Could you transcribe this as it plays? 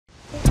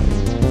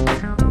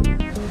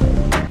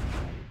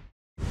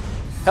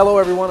Hello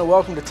everyone and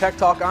welcome to Tech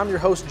Talk. I'm your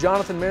host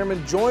Jonathan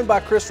Merriman, joined by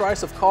Chris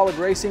Rice of Kaulig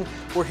Racing.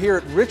 We're here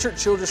at Richard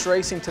Childress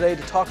Racing today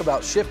to talk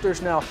about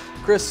shifters. Now,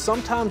 Chris,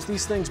 sometimes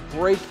these things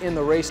break in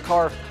the race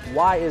car.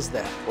 Why is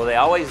that? Well, they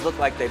always look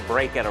like they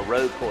break at a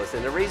road course,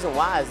 and the reason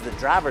why is the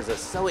drivers are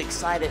so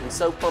excited and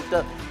so pumped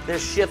up. They're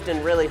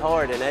shifting really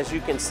hard, and as you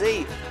can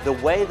see, the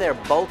way they're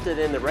bolted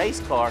in the race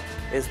car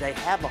is they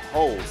have a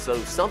hole, so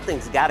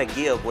something's got to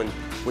give when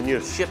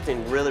you're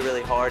shifting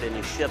really hard and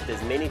you shift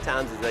as many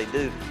times as they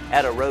do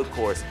at a road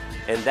course.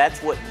 And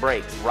that's what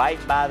breaks. Right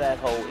by that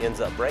hole ends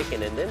up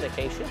breaking, and then they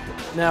can't shift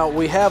it. Now,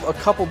 we have a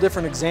couple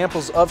different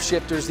examples of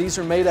shifters. These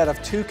are made out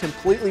of two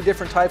completely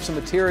different types of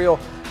material,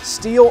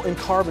 steel and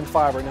carbon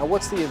fiber. Now,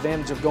 what's the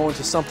advantage of going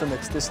to something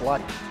that's this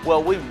light?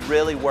 Well, we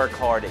really work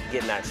hard at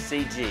getting our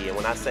CG, and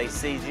when I say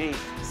CG,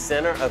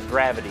 center of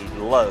gravity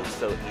low,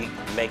 so you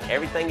make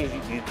everything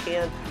you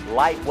can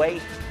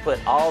lightweight, put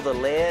all the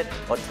lead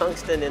or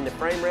tungsten in the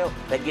frame rail,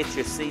 that gets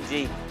your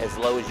CG as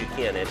low as you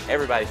can, and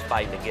everybody's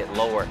fighting to get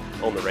lower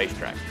on the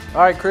racetrack.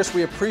 All right, Chris,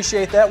 we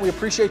appreciate that. We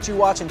appreciate you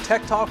watching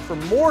Tech Talk. For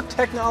more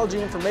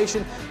technology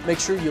information, make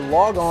sure you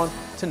log on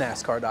to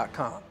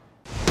NASCAR.com.